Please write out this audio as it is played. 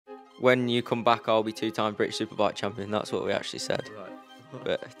when you come back, I'll be 2-time British Superbike champion. That's what we actually said,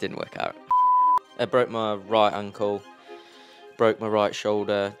 but it didn't work out. I broke my right ankle, broke my right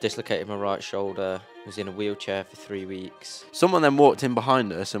shoulder, dislocated my right shoulder, was in a wheelchair for 3 weeks. Someone then walked in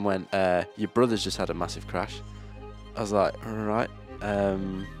behind us and went, your brother's just had a massive crash. I was like, all right,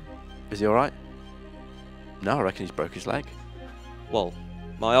 is he all right? No, I reckon he's broke his leg. Well,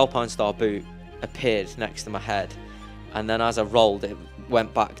 my Alpine Star boot appeared next to my head, and then as I rolled, it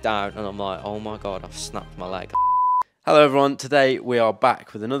went back down, and I'm like, oh my God, I've snapped my leg. Hello everyone, today we are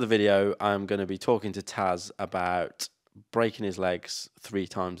back with another video. I'm going to be talking to Taz about breaking his legs 3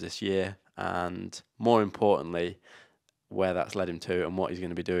 times this year, and more importantly, where that's led him to and what he's going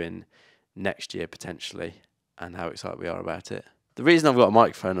to be doing next year potentially, and how excited we are about it. The reason I've got a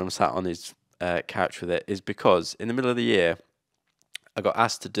microphone and I'm sat on his couch with it is because in the middle of the year, I got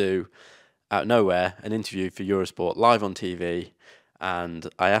asked to do, out of nowhere, an interview for Eurosport live on TV. And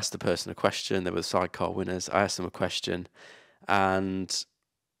I asked the person a question. They were the sidecar winners. I asked them a question and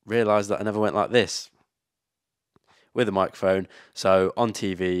realised that I never went like this with a microphone. So on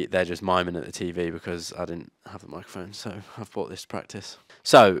TV, they're just miming at the TV because I didn't have the microphone. So I've brought this to practice.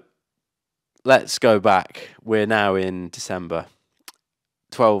 So let's go back. We're now in December.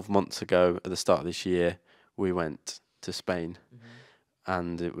 12 months ago, at the start of this year, we went to Spain.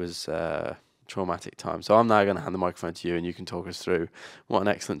 And it was traumatic time. So I'm now going to hand the microphone to you and you can talk us through what an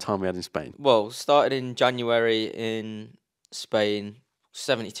excellent time we had in Spain. Well, started in January in Spain,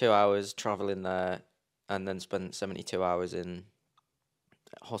 72 hours travelling there, and then spent 72 hours in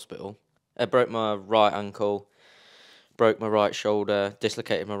hospital. I broke my right ankle, broke my right shoulder,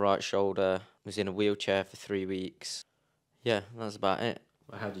 dislocated my right shoulder, was in a wheelchair for 3 weeks. Yeah, that's about it.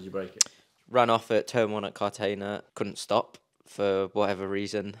 How did you break it? Ran off at turn 1 at Cartagena, couldn't stop for whatever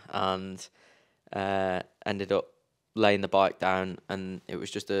reason, and ended up laying the bike down, and it was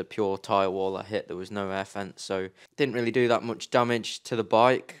just a pure tyre wall I hit. There was no air fence, so didn't really do that much damage to the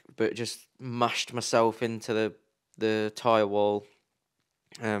bike, but just mashed myself into the tyre wall.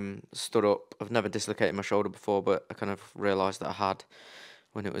 Stood up. I've never dislocated my shoulder before, but I kind of realised that I had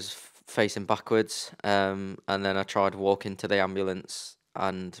when it was facing backwards, and then I tried walking to the ambulance,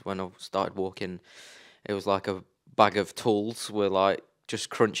 and when I started walking, it was like a bag of tools were like just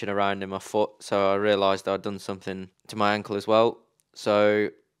crunching around in my foot, so I realised I'd done something to my ankle as well. So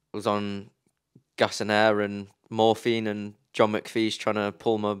I was on gas and air and morphine, and John McPhee's trying to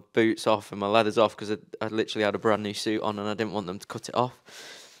pull my boots off and my leathers off because I literally had a brand new suit on and I didn't want them to cut it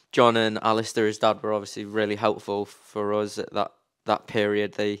off. John and Alistair, his dad, were obviously really helpful for us at that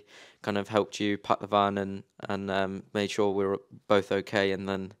period. They kind of helped you pack the van and made sure we were both okay. And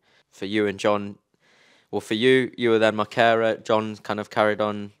then for you and John, well, for you were then my carer. John kind of carried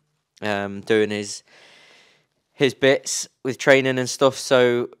on doing his bits with training and stuff.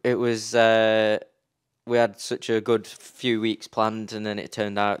 So it was we had such a good few weeks planned, and then it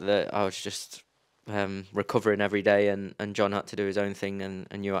turned out that I was just recovering every day, and John had to do his own thing,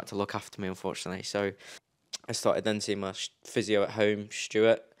 and you had to look after me, unfortunately. So I started then seeing my physio at home,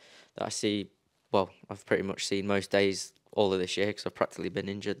 Stuart, that I see, well, I've pretty much seen most days all of this year because I've practically been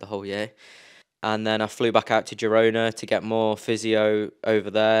injured the whole year. And then I flew back out to Girona to get more physio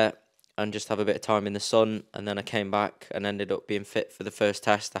over there and just have a bit of time in the sun. And then I came back and ended up being fit for the first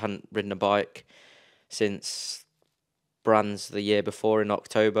test. I hadn't ridden a bike since Brands the year before in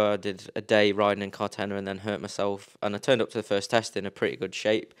October. I did a day riding in Cartagena and then hurt myself. And I turned up to the first test in a pretty good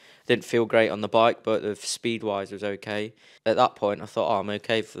shape. Didn't feel great on the bike, but the speed-wise was okay. At that point, I thought, oh, I'm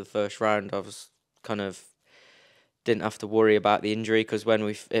okay for the first round. I was kind of didn't have to worry about the injury because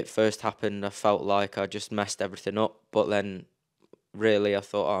when it first happened, I felt like I just messed everything up. But then, really, I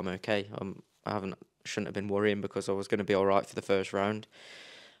thought, oh, I'm okay. Shouldn't have been worrying because I was going to be all right for the first round.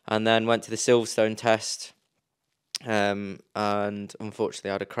 And then went to the Silverstone test, and unfortunately,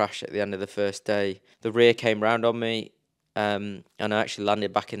 I had a crash at the end of the first day. The rear came round on me, and I actually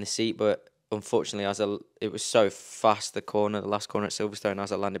landed back in the seat. But unfortunately, it was so fast, the last corner at Silverstone,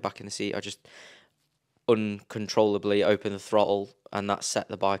 as I landed back in the seat, I just uncontrollably opened the throttle, and that set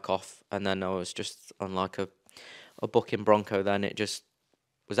the bike off. And then I was just on like a bucking bronco. Then it just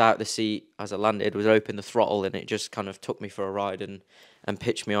was out the seat as I landed, was open the throttle, and it just kind of took me for a ride and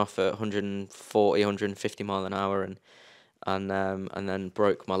pitched me off at 140, 150 mile an hour, and then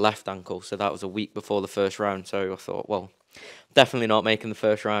broke my left ankle. So that was a week before the first round. So I thought, well, definitely not making the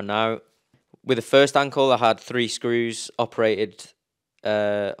first round now. With the first ankle, I had 3 screws operated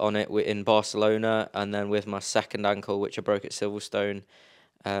on it in Barcelona, and then with my second ankle, which I broke at Silverstone,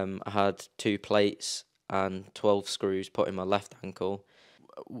 I had 2 plates and 12 screws put in my left ankle.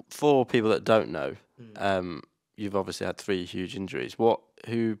 For people that don't know, you've obviously had 3 huge injuries.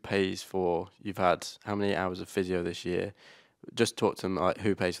 Who pays for? You've had how many hours of physio this year? Just talk to them, like,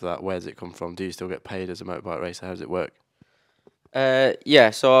 who pays for that? Where does it come from? Do you still get paid as a motorbike racer? How does it work? Yeah,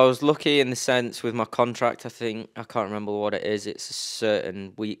 so I was lucky in the sense with my contract. I think I can't remember what it is. It's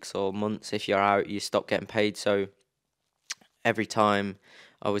certain weeks or months. If you're out, you stop getting paid. So every time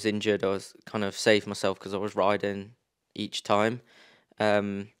I was injured, I was kind of saved myself because I was riding each time.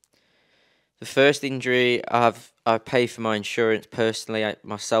 Um, the first injury, I pay for my insurance personally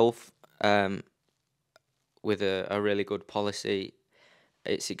myself. With a really good policy.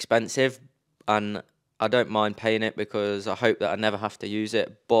 It's expensive, and I don't mind paying it because I hope that I never have to use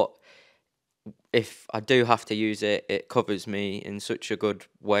it. But if I do have to use it, it covers me in such a good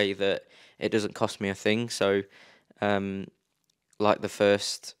way that it doesn't cost me a thing. So, um, like the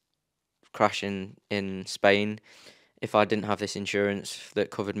first crash in Spain, if I didn't have this insurance that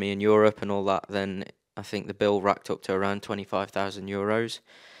covered me in Europe and all that, then I think the bill racked up to around €25,000.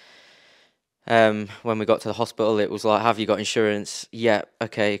 When we got to the hospital, it was like, "Have you got insurance?" "Yeah,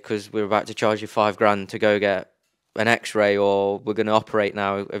 okay, because we're about to charge you £5 to go get an X-ray, or we're going to operate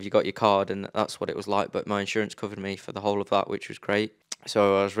now. Have you got your card?" And that's what it was like. But my insurance covered me for the whole of that, which was great.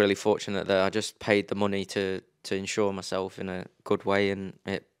 So I was really fortunate that I just paid the money to insure myself in a good way, and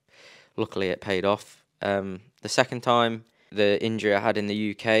luckily it paid off. The second time, the injury I had in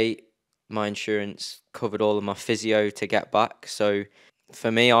the UK, my insurance covered all of my physio to get back. So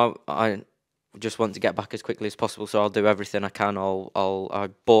for me, I just want to get back as quickly as possible, so I'll do everything I can. I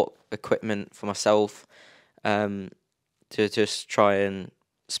bought equipment for myself, to just try and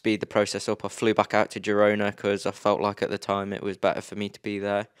speed the process up. I flew back out to Girona because I felt like at the time it was better for me to be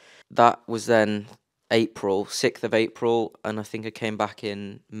there. That was then April, 6th of April, and I think I came back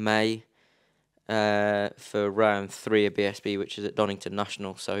in May, for round 3 of BSB, which is at Donington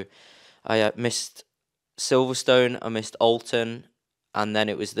National. So I missed Silverstone, I missed Alton, and then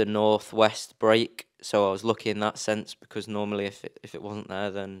it was the Northwest break. So I was lucky in that sense, because normally if it wasn't there,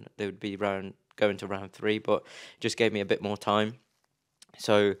 then they would be going to round 3. But it just gave me a bit more time.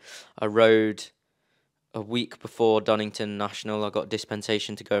 So I rode a week before Donington National. I got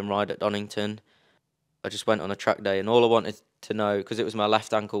dispensation to go and ride at Donington. I just went on a track day, and all I wanted to know, because it was my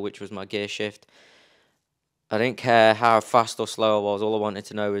left ankle, which was my gear shift, I didn't care how fast or slow I was. All I wanted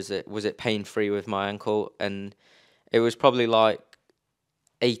to know was it pain free with my ankle, and it was probably like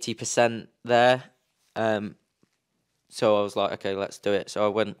 80% there. So I was like, okay, let's do it. So I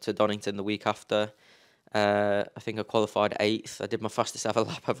went to Donington the week after. I think I qualified 8th. I did my fastest ever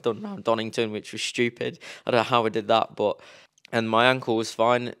lap I've done around Donington, which was stupid. I don't know how I did that, and my ankle was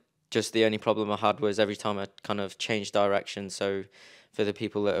fine. Just the only problem I had was every time I kind of changed direction. So for the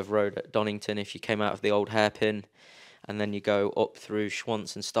people that have rode at Donington, if you came out of the old hairpin and then you go up through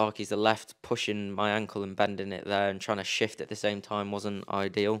Schwantz and Starkey's, the left, pushing my ankle and bending it there and trying to shift at the same time wasn't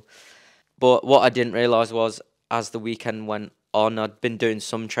ideal. But what I didn't realise was, as the weekend went on, I'd been doing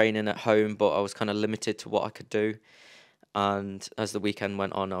some training at home, but I was kind of limited to what I could do. And as the weekend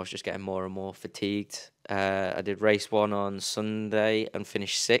went on, I was just getting more and more fatigued. I did race 1 on Sunday and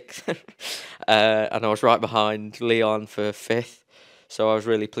finished 6th. And I was right behind Leon for 5th. So I was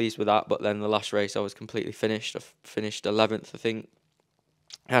really pleased with that. But then the last race, I was completely finished. I finished 11th, I think.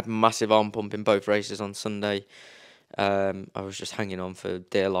 I had massive arm pump in both races on Sunday. I was just hanging on for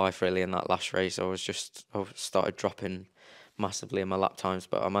dear life, really, in that last race. I started dropping massively in my lap times,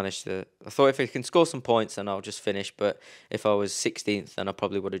 but I thought if I can score some points, then I'll just finish. But if I was 16th, then I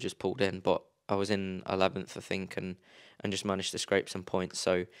probably would have just pulled in. But I was in 11th, I think, and just managed to scrape some points.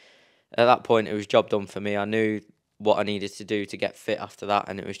 So at that point, it was job done for me. I knew what I needed to do to get fit after that,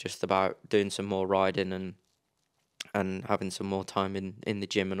 and it was just about doing some more riding and having some more time in the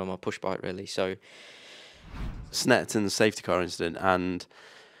gym and on my push bike, really. So Snetterton's safety car incident, and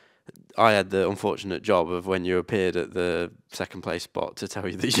I had the unfortunate job of, when you appeared at the second place spot, to tell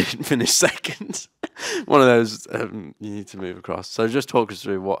you that you didn't finish second. One of those, you need to move across. So just talk us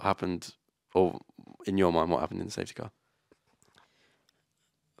through what happened, or in your mind, what happened in the safety car.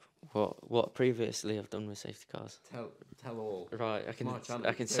 What previously I've done with safety cars. Tell all. Right, I can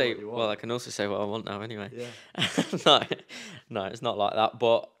say say, what you want. well, I can also say what I want now anyway. Yeah. No, it's not like that.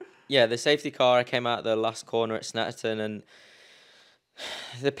 But yeah, the safety car, I came out the last corner at Snetterton, and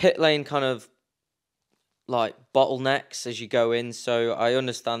the pit lane kind of like bottlenecks as you go in. So I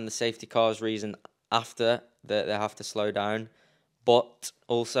understand the safety car's reason after that they have to slow down, but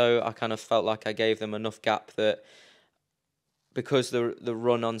also I kind of felt like I gave them enough gap that, because the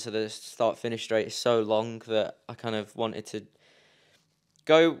run onto the start finish straight is so long, that I kind of wanted to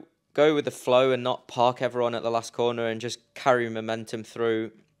go with the flow and not park everyone at the last corner and just carry momentum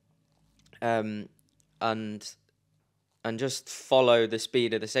through. And and just follow the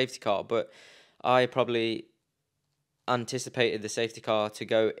speed of the safety car. But I probably anticipated the safety car to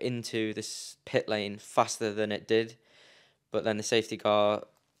go into this pit lane faster than it did. But then the safety car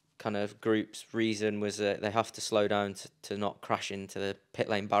kind of group's reason was that they have to slow down to not crash into the pit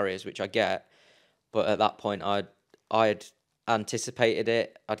lane barriers, which I get. But at that point, I'd anticipated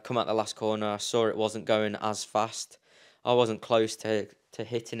it. I'd come out the last corner. I saw it wasn't going as fast. I wasn't close to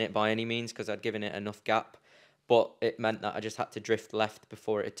hitting it by any means because I'd given it enough gap. But it meant that I just had to drift left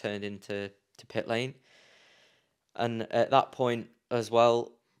before it turned into pit lane. And at that point as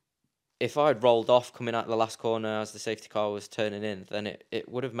well, if I'd rolled off coming out the last corner as the safety car was turning in, then it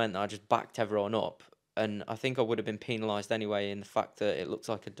would have meant that I just backed everyone up. And I think I would have been penalised anyway in the fact that it looks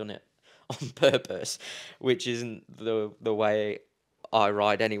like I'd done it on purpose, which isn't the way I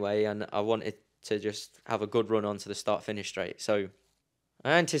ride anyway. And I wanted to just have a good run onto the start finish straight. So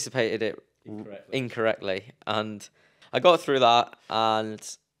I anticipated it incorrectly. And I got through that,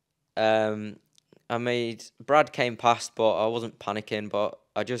 and Brad came past, but I wasn't panicking, but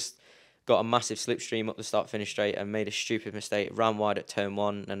I just got a massive slipstream up the start finish straight and made a stupid mistake, ran wide at turn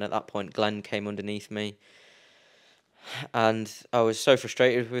 1, and at that point Glenn came underneath me, and I was so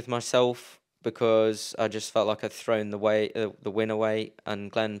frustrated with myself because I just felt like I'd thrown the win away, and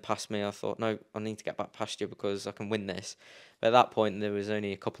Glenn passed me. I thought, no, I need to get back past you because I can win this. But at that point there was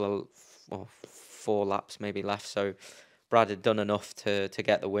only a couple of, well, 4 laps maybe left, so Brad had done enough to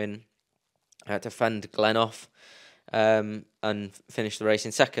get the win. I had to fend Glenn off and finish the race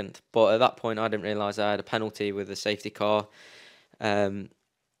in second. But at that point, I didn't realise I had a penalty with the safety car.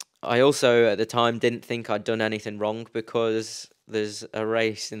 I also, at the time, didn't think I'd done anything wrong because there's a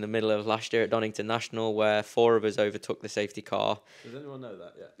race in the middle of last year at Donington National where 4 of us overtook the safety car. Does anyone know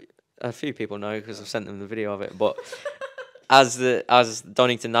that yet? A few people know because I've sent them the video of it. But as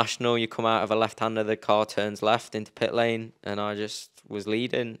Donington National, you come out of a left-hander, the car turns left into pit lane, and I just was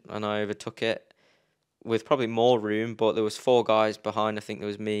leading and I overtook it with probably more room, but there was 4 guys behind. I think there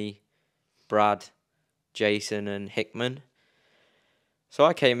was me, Brad, Jason, and Hickman. So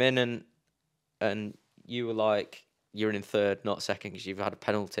I came in and you were like, you're in third, not second, because you've had a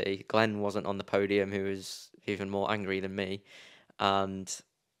penalty. Glenn wasn't on the podium, who was even more angry than me, and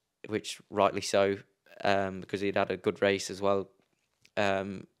which rightly so, because he'd had a good race as well.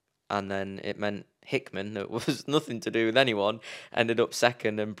 And then it meant Hickman, that was nothing to do with anyone, ended up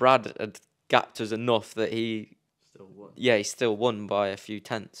second, and Brad had gapped us enough that he Still won. Yeah, he still won by a few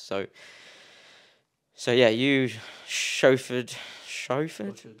tenths. So yeah, you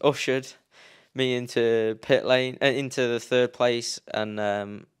ushered me into pit lane, into the third place,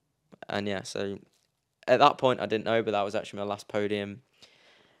 and yeah. So at that point, I didn't know, but that was actually my last podium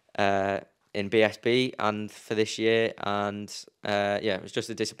in BSB and for this year, and yeah, it was just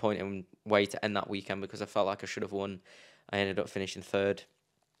a disappointing way to end that weekend because I felt like I should have won. I ended up finishing third,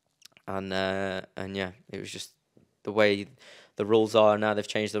 and yeah, it was just the way the rules are now. They've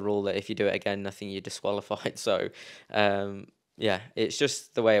changed the rule that if you do it again, I think you're disqualified. So yeah, it's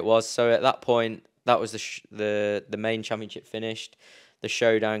just the way it was. So at that point, that was the main championship finished. The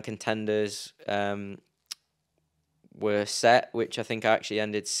showdown contenders were set, which I think I actually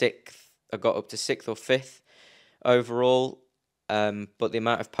ended 6th. I got up to 6th or 5th overall. But the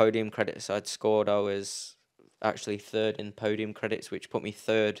amount of podium credits I'd scored, I was actually 3rd in podium credits, which put me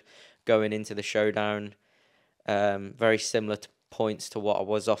 3rd going into the showdown. Very similar to points to what I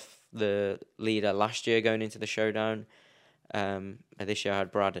was off the leader last year going into the showdown. This year I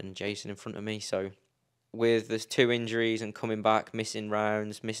had Brad and Jason in front of me. So with the 2 injuries and coming back, missing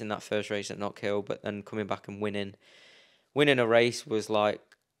rounds, missing that first race at Knockhill, but then coming back and winning a race was like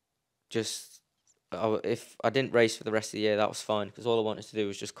just, if I didn't race for the rest of the year, that was fine, because all I wanted to do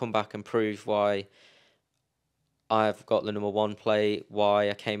was just come back and prove why I've got the #1 plate, why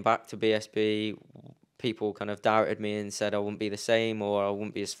I came back to BSB. People kind of doubted me and said I wouldn't be the same or I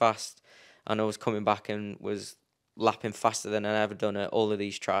wouldn't be as fast, and I was coming back and was lapping faster than I'd ever done at all of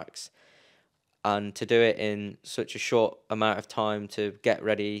these tracks. And to do it in such a short amount of time, to get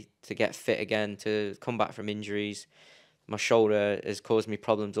ready, to get fit again, to come back from injuries. My shoulder has caused me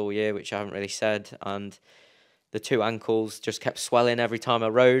problems all year, which I haven't really said, and the 2 ankles just kept swelling every time I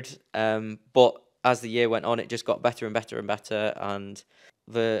rode. But as the year went on, it just got better and better and better, and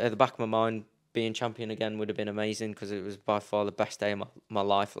at the back of my mind, being champion again would have been amazing because it was by far the best day of my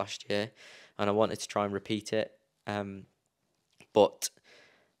life last year, and I wanted to try and repeat it. But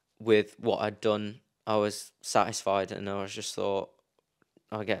with what I'd done, I was satisfied, and I was just thought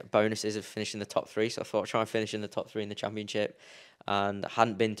I get bonuses of finishing the top 3, so I thought I'd try and finish in the top 3 in the championship. And I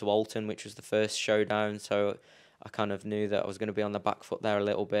hadn't been to Alton, which was the first showdown, so I kind of knew that I was going to be on the back foot there a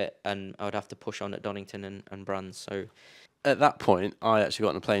little bit, and I would have to push on at Donington and Brands. So At that point, I actually got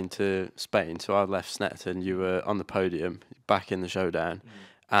on a plane to Spain, so I left Snetterton. You were on the podium, back in the showdown,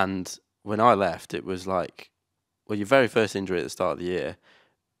 and when I left, it was like, well, your very first injury at the start of the year.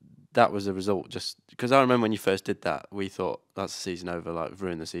 That was a result, just because I remember when you first did that, we thought that's the season over, like we've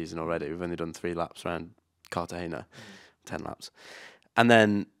ruined the season already. We've only done 3 laps around Cartagena, 10 laps, and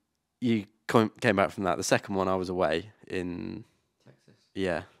then you came back from that. The second one, I was away in Texas.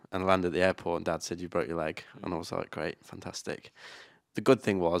 yeah, and I landed at the airport, and Dad said you broke your leg, and I was like, great, fantastic. The good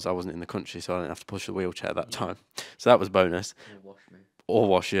thing was I wasn't in the country, so I didn't have to push the wheelchair that time, so that was bonus. Or wash me. Or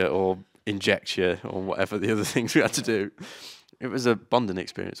wash you, or inject you, or whatever the other things we had to do. It was a bonding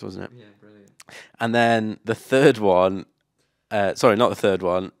experience, wasn't it? Yeah, brilliant. And then the third one, sorry, not the third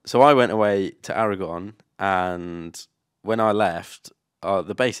one. So I went away to Aragon, and when I left,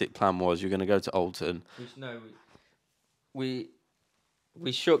 the basic plan was you're going to go to Alton. We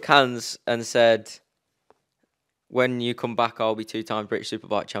shook hands and said, when you come back, I'll be 2-time British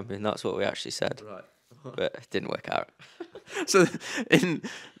Superbike champion. That's what we actually said. Right. But it didn't work out. So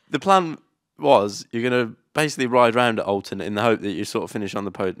the plan was you're going to basically ride round at Alton in the hope that you sort of finish on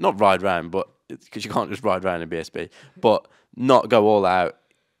the podium. Not ride round, but because you can't just ride round in BSB, but not go all out,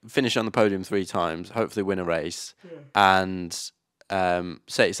 finish on the podium 3 times, hopefully win a race, and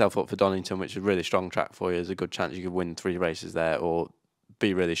set yourself up for Donington, which is a really strong track for you. There's a good chance you could win 3 races there or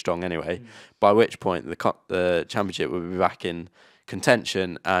be really strong anyway, by which point the championship would be back in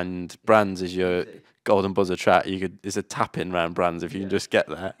contention, and Brands is your golden buzzer track. It's a tap-in round Brands if you can just get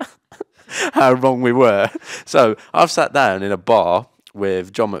there. How wrong we were. So I've sat down in a bar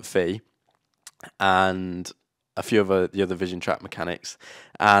with John McPhee and a few of the other Vision track mechanics,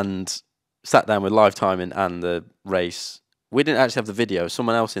 and sat down with live timing and the race. We didn't actually have the video.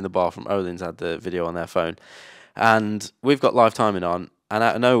 Someone else in the bar from Olin's had the video on their phone, and we've got live timing on, and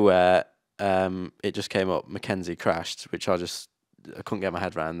out of nowhere it just came up, Mackenzie crashed, which I couldn't get my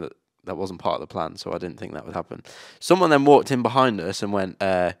head around. That wasn't part of the plan, so I didn't think that would happen. Someone then walked in behind us and went,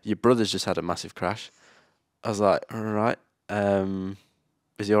 your brother's just had a massive crash. I was like, all right,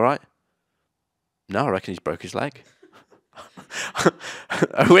 is he all right? No, I reckon he's broke his leg.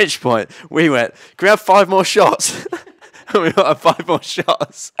 At which point we went, can we have 5 more shots? We got 5 more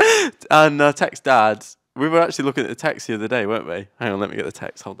shots. And text Dad. We were actually looking at the text the other day, weren't we? Hang on, let me get the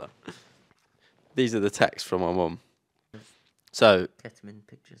text. Hold on. These are the texts from my mum. So, Get him in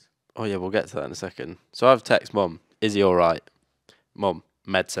pictures. oh yeah, we'll get to that in a second. So I've texted Mum, is he all right? Mum,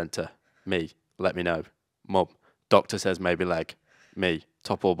 med centre. Me, let me know. Mum, doctor says maybe leg. Me,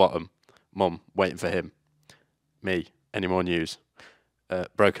 top or bottom. Mum, waiting for him. Me, any more news?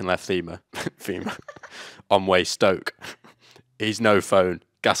 Broken left femur. Femur. On way Stoke. He's no phone.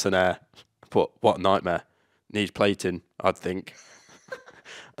 Gas and air. But what a nightmare. Needs plating, I'd think.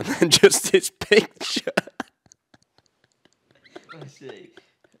 And then just this picture. I see.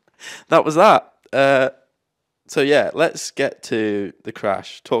 That was that. So yeah, let's get to the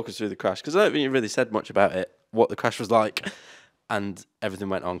crash. Talk us through the crash, because I don't think you really said much about it, what the crash was like, and everything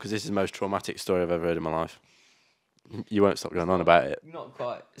went on, because this is the most traumatic story I've ever heard in my life. You won't stop going on about it. Not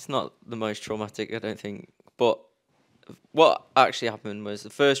quite. It's not the most traumatic, I don't think. But what actually happened was the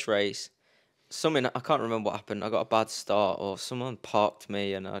first race, I can't remember what happened. I got a bad start, or someone parked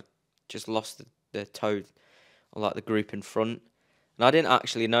me, and I just lost the toe, or like the group in front. And I didn't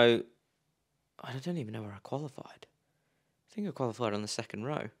actually know. I don't even know where I qualified. I think I qualified on the second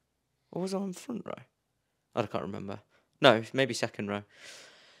row. Or was I on the front row? I can't remember. No, maybe second row.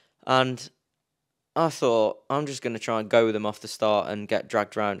 And I thought, I'm just going to try and go with them off the start and get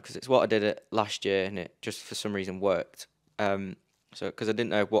dragged around, because it's what I did it last year, and it just for some reason worked. So because I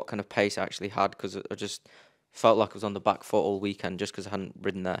didn't know what kind of pace I actually had, because I just felt like I was on the back foot all weekend just because I hadn't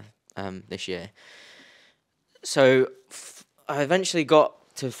ridden there this year. So I eventually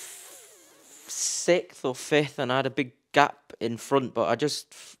got to 6th or 5th, and I had a big gap in front, but I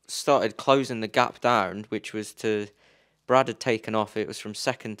just started closing the gap down, which was Brad had taken off. It was from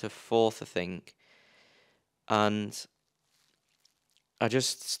 2nd to 4th, I think. And I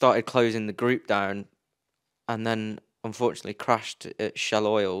just started closing the group down, and then unfortunately crashed at Shell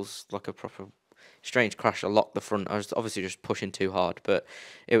Oils, like a proper strange crash. I locked the front. I was obviously just pushing too hard, but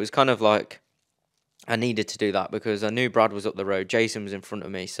it was kind of like I needed to do that because I knew Brad was up the road. Jason was in front of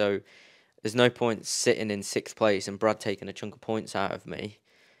me, so there's no point sitting in 6th place and Brad taking a chunk of points out of me.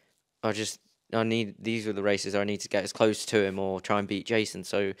 These were the races I need to get as close to him or try and beat Jason.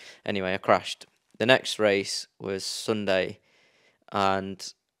 So anyway, I crashed. The next race was Sunday,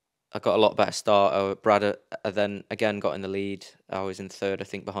 and I got a lot better start. Brad then again got in the lead. I was in 3rd, I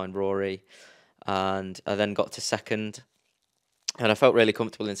think, behind Rory. and I then got to second, and I felt really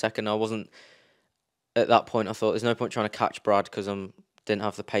comfortable in second. I wasn't at that point. I thought there's no point trying to catch Brad because didn't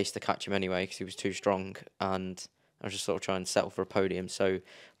have the pace to catch him anyway because he was too strong, and I was just sort of trying to settle for a podium. So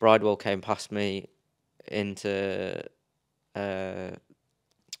Bridewell came past me into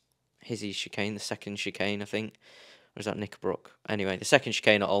Hizzy's chicane, the second chicane, I think. Or was that Knickerbrook? Anyway, the second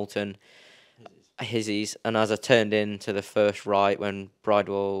chicane at Alton, Hizzy's, and as I turned into the first right when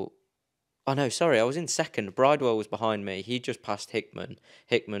Bridewell... Oh, no, sorry, I was in second. Bridewell was behind me. He just passed Hickman.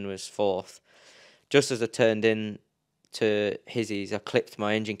 Hickman was fourth. Just as I turned in to Hizzy's, I clipped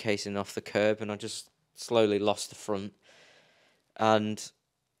my engine casing off the curb and I just slowly lost the front. And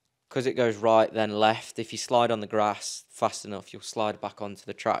because it goes right then left, if you slide on the grass fast enough, you'll slide back onto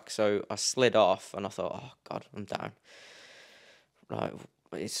the track. So I slid off and I thought, oh, God, I'm down. Right,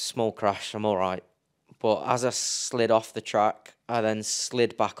 it's a small crash, I'm all right. But as I slid off the track, I then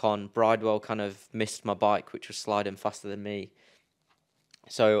slid back on. Bridewell kind of missed my bike, which was sliding faster than me.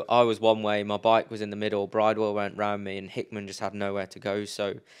 So I was one way, my bike was in the middle, Bridewell went round me, and Hickman just had nowhere to go.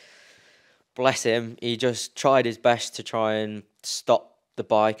 So bless him, he just tried his best to try and stop the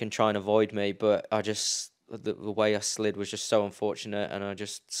bike and try and avoid me. But the way I slid was just so unfortunate, and I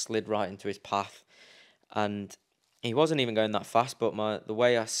just slid right into his path. And he wasn't even going that fast, but the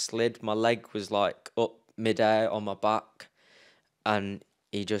way I slid, my leg was like up midair on my back, and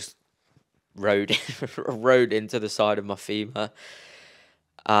he just rode rode into the side of my femur,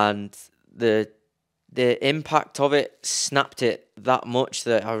 and the impact of it snapped it that much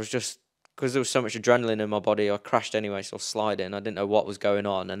that I was just, because there was so much adrenaline in my body, I crashed anyway, so I was sliding. I didn't know what was going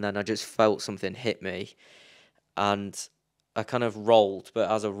on, and then I just felt something hit me, and I kind of rolled. But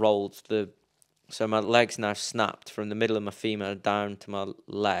as I rolled, so my leg's now snapped from the middle of my femur down to my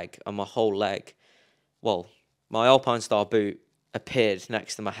leg, and my whole leg, well, my Alpine Star boot appeared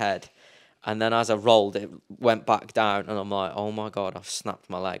next to my head. And then as I rolled, it went back down, and I'm like, oh my God, I've snapped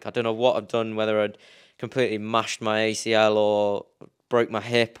my leg. I don't know what I've done, whether I'd completely mashed my ACL or broke my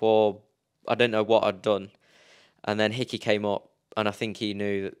hip, or I don't know what I'd done. And then Hickey came up, and I think he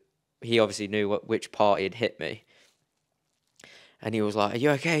obviously knew which part he'd hit me. And he was like, are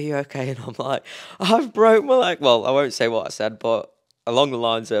you okay? Are you okay? And I'm like, I've broke my leg. Well, I won't say what I said, but along the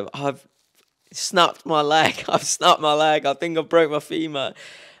lines of, I've snapped my leg. I've snapped my leg. I think I broke my femur.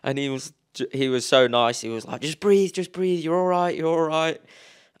 And he was so nice. He was like, just breathe. You're all right. You're all right.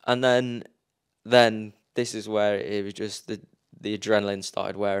 And then this is where it was just the adrenaline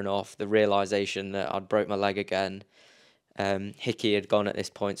started wearing off. The realization that I'd broke my leg again. Hickey had gone at this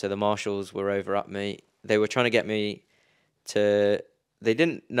point, so the marshals were over at me. They were trying to get me they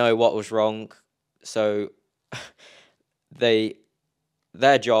didn't know what was wrong, so their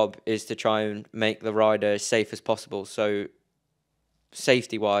job is to try and make the rider as safe as possible. So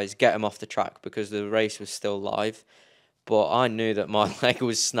safety wise, get him off the track, because the race was still live. But I knew that my leg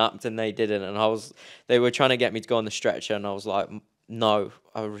was snapped and they didn't, and they were trying to get me to go on the stretcher, and I was like, no.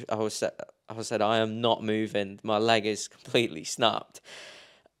 I said, I am not moving. My leg is completely snapped.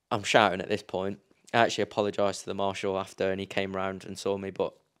 I'm shouting at this point. I actually apologised to the marshal after, and he came round and saw me,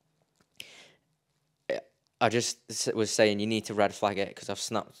 but I just was saying, you need to red flag it because I've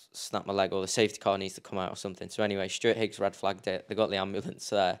snapped my leg, or the safety car needs to come out or something. So anyway, Stuart Higgs red flagged it. They got the ambulance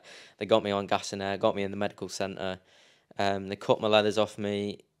there. They got me on gas and air, got me in the medical centre. They cut my leathers off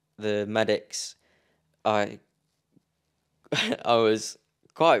me. The medics, I was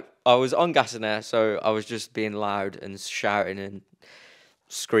on gas and air, so I was just being loud and shouting and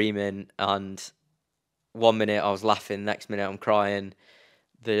screaming, and 1 minute I was laughing, next minute I'm crying.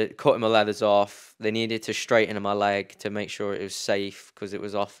 They're cutting my leathers off. They needed to straighten my leg to make sure it was safe because it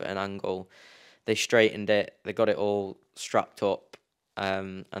was off at an angle. They straightened it. They got it all strapped up.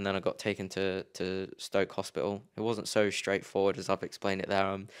 And then I got taken to Stoke Hospital. It wasn't so straightforward as I've explained it there.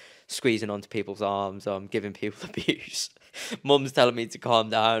 I'm squeezing onto people's arms. I'm giving people abuse. Mum's telling me to calm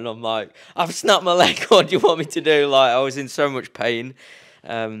down. I'm like, I've snapped my leg. What do you want me to do? Like, I was in so much pain.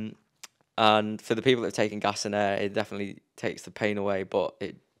 And for the people that have taken gas and air, it definitely takes the pain away. But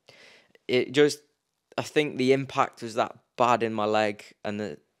it just, I think the impact was that bad in my leg, and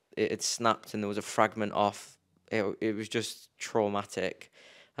it had snapped, and there was a fragment off. It was just traumatic,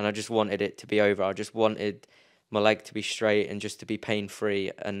 and I just wanted it to be over. I just wanted my leg to be straight and just to be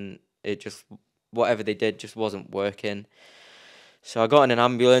pain-free, and it just, whatever they did just wasn't working. So I got in an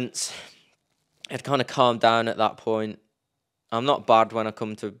ambulance. I'd kind of calmed down at that point. I'm not bad when I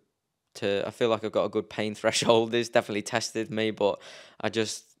come to I feel like I've got a good pain threshold. This definitely tested me, but I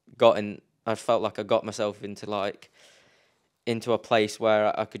felt like I got myself into a place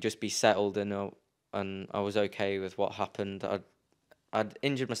where I could just be settled, and I was okay with what happened. I'd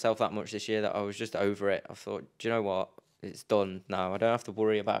injured myself that much this year that I was just over it. I thought, do you know what? It's done now. I don't have to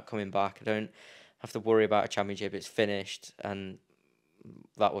worry about coming back. I don't have to worry about a championship. It's finished, and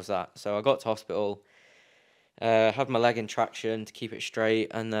that was that. So I got to hospital, had my leg in traction to keep it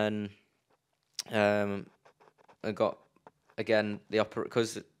straight, and then I got again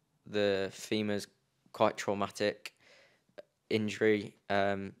because the femur's quite traumatic injury.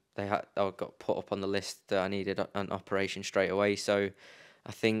 I got put up on the list that I needed an operation straight away. So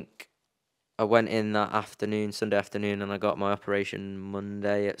I think I went in that afternoon, Sunday afternoon, and I got my operation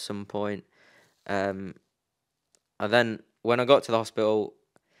Monday at some point. And then when I got to the hospital,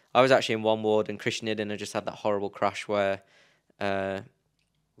 I was actually in one ward, and Christian Hidden had just had that horrible crash where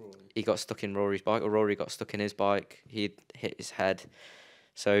he got stuck in Rory's bike, or Rory got stuck in his bike. He'd hit his head.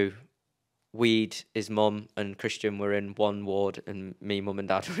 So Weed, his mum, and Christian were in one ward, and me, mum, and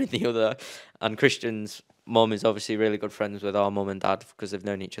dad were in the other. And Christian's mum is obviously really good friends with our mum and dad because they've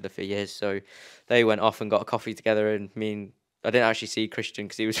known each other for years. So they went off and got a coffee together, and I didn't actually see Christian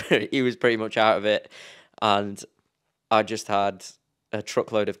because he was pretty much out of it, and I just had a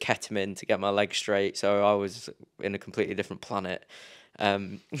truckload of ketamine to get my legs straight. So I was in a completely different planet.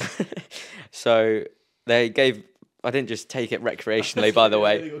 So they gave. I didn't just take it recreationally, by the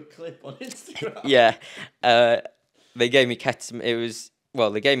way. Really good clip on Instagram. Yeah, they gave me ketamine.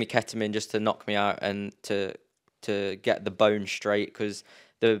 They gave me ketamine just to knock me out and to get the bone straight, because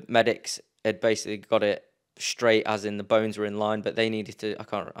the medics had basically got it straight, as in the bones were in line, but they needed to. I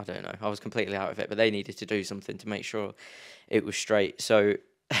don't know. I was completely out of it, but they needed to do something to make sure it was straight. So,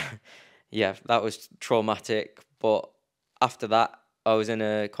 yeah, that was traumatic. But after that, I was in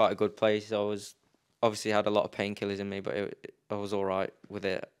quite a good place. I was obviously had a lot of painkillers in me, but I was all right with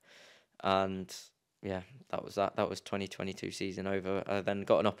it. And yeah, that was that. That was 2022 season over. I then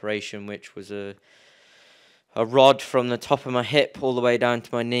got an operation, which was a rod from the top of my hip all the way down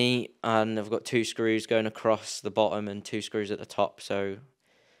to my knee, and I've got 2 screws going across the bottom and 2 screws at the top. So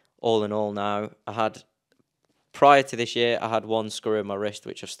all in all, now prior to this year, I had 1 screw in my wrist,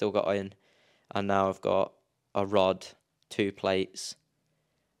 which I've still got in, and now I've got a rod, 2 plates,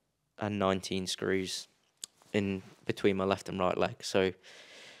 and 19 screws in between my left and right leg. So,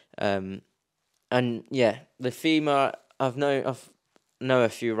 and yeah, the femur. I've know a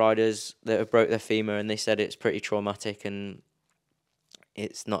few riders that have broke their femur, and they said it's pretty traumatic and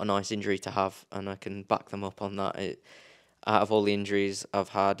it's not a nice injury to have, and I can back them up on that. Out of all the injuries I've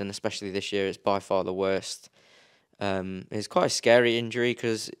had, and especially this year, it's by far the worst. It's quite a scary injury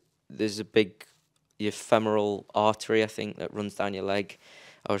because there's your femoral artery, I think, that runs down your leg.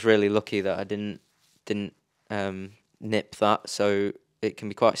 I was really lucky that I didn't nip that, so it can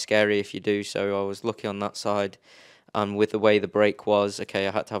be quite scary if you do. So I was lucky on that side, and with the way the break was, okay,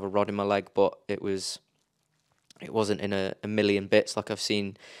 I had to have a rod in my leg, but it wasn't in a million bits like I've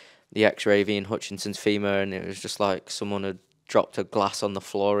seen the X-ray of Ian Hutchinson's femur, and it was just like someone had dropped a glass on the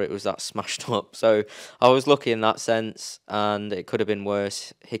floor. It was that smashed up. So I was lucky in that sense, and it could have been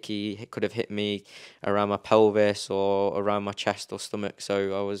worse. It could have hit me around my pelvis or around my chest or stomach.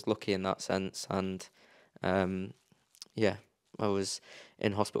 So I was lucky in that sense, and yeah, I was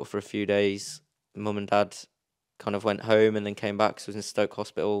in hospital for a few days. Mum and dad kind of went home and then came back, so I was in Stoke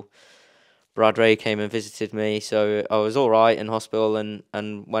Hospital. Brad Ray came and visited me, so I was all right in hospital, and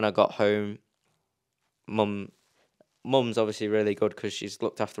when I got home, Mum's obviously really good because she's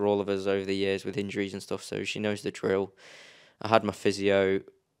looked after all of us over the years with injuries and stuff, so she knows the drill. I had my physio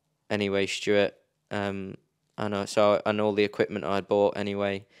anyway, Stuart, and all the equipment I had bought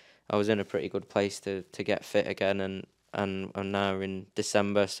anyway. I was in a pretty good place to get fit again, and I'm now in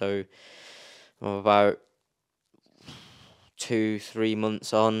December, so I'm about 2-3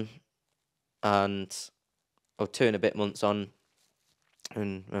 months on, or 2 and a bit months on,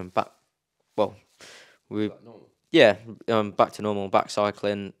 and I'm back. Well, yeah, I'm back to normal, back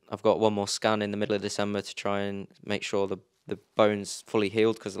cycling. I've got 1 more scan in the middle of December to try and make sure the bone's fully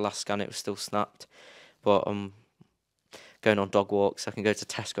healed, because the last scan it was still snapped. But I'm going on dog walks. I can go to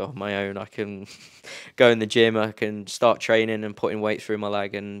Tesco on my own. I can go in the gym. I can start training and putting weight through my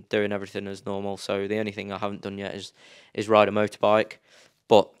leg and doing everything as normal. So the only thing I haven't done yet is ride a motorbike.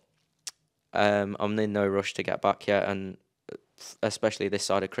 But I'm in no rush to get back yet, and especially this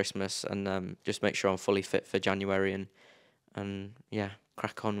side of Christmas, and just make sure I'm fully fit for January, and yeah,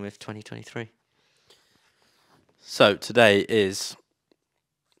 crack on with 2023. So today it's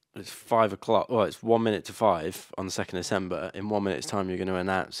 5 o'clock. Well, it's 1 minute to 5 on the 2nd of December. In 1 minute's time, you're going to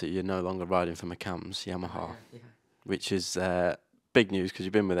announce that you're no longer riding for McCams Yamaha, which is big news because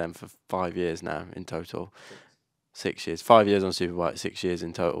you've been with them for 5 years now in total. 6 years. 5 years on Superbike, 6 years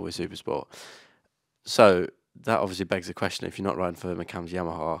in total with Supersport. So that obviously begs the question: if you're not riding for Mackenzie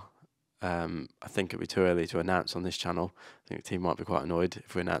Yamaha, I think it'd be too early to announce on this channel. I think the team might be quite annoyed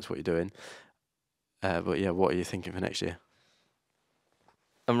if we announce what you're doing. But yeah, what are you thinking for next year?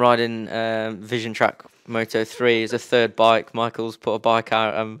 I'm riding Vision Track Moto 3 as a third bike. Michael's put a bike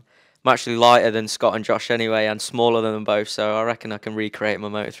out. I'm actually lighter than Scott and Josh anyway, and smaller than them both, so I reckon I can recreate my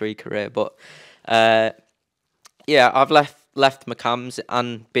Moto 3 career. But yeah, I've left McCams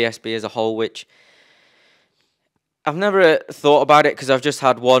and BSB as a whole, which I've never thought about it because I've just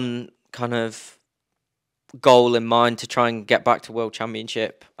had one kind of goal in mind to try and get back to World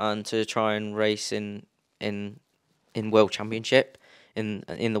Championship and to try and race in World Championship in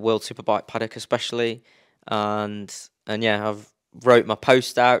the World Superbike paddock especially, and yeah, I've wrote my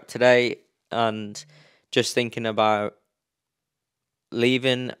post out today and just thinking about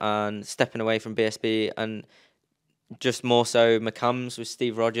leaving and stepping away from BSB and just more so McCams with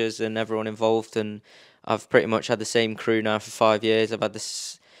Steve Rogers and everyone involved, and I've pretty much had the same crew now for 5 years. I've had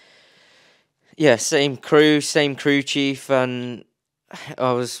this, yeah, same crew chief, and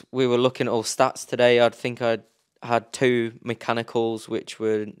we were looking at all stats today. I think I'd had 2 mechanicals, which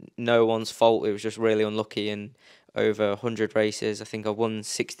were no one's fault. It was just really unlucky in over 100 races. I think I won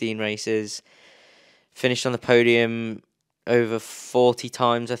 16 races, finished on the podium over 40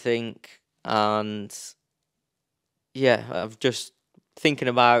 times, I think, and yeah, I've just thinking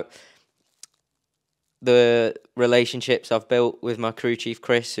about the relationships I've built with my crew chief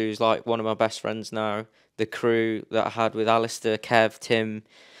Chris, who's like one of my best friends now. The crew that I had with Alistair, Kev, Tim,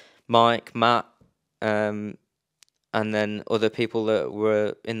 Mike, Matt, and then other people that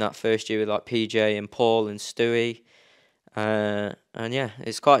were in that first year with like PJ and Paul and Stewie. And yeah,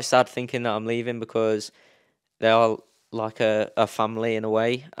 it's quite sad thinking that I'm leaving because they are like a family in a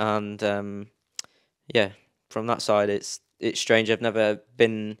way. And yeah, from that side, it's strange. I've never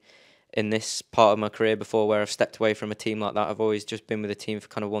been in this part of my career before where I've stepped away from a team like that. I've always just been with a team for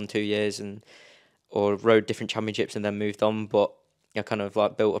kind of 1-2 years or rode different championships and then moved on. But I kind of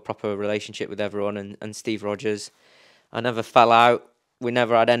like built a proper relationship with everyone and Steve Rogers. I never fell out. We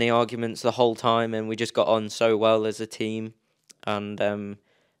never had any arguments the whole time, and we just got on so well as a team. And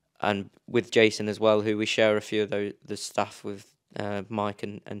with Jason as well, who we share a few of the staff with, Mike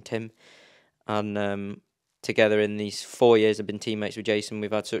and Tim. And together in these 4 years I've been teammates with Jason,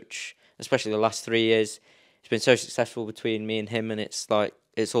 we've had such, especially the last 3 years, it's been so successful between me and him, and it's like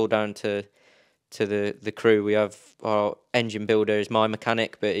it's all down to the crew. We have our engine builder is my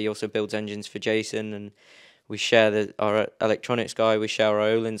mechanic, but he also builds engines for Jason, and we share our electronics guy, we share our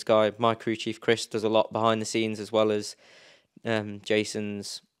Olins guy. My crew chief Chris does a lot behind the scenes, as well as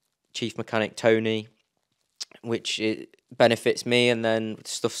Jason's chief mechanic Tony, which it benefits me, and then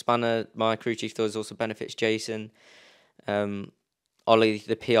Stuff Spanner, my crew chief, does also benefits Jason. Ollie,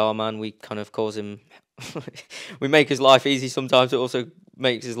 the PR man, we kind of cause him we make his life easy sometimes. It also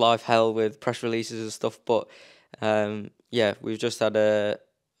makes his life hell with press releases and stuff. But yeah, we've just had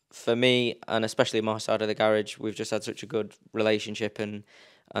for me, and especially my side of the garage, we've just had such a good relationship and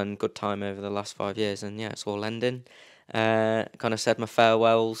good time over the last 5 years. And yeah, it's all ending. Kind of said my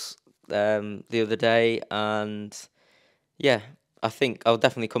farewells the other day, and yeah, I think I'll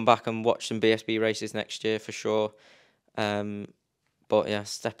definitely come back and watch some BSB races next year for sure. But yeah,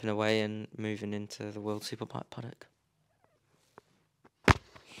 stepping away and moving into the World Superbike paddock.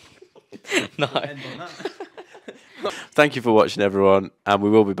 No. Thank you for watching, everyone, and we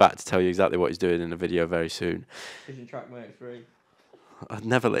will be back to tell you exactly what he's doing in a video very soon. Vision Track Moto 3. I'd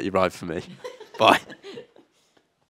never let you ride for me. Bye.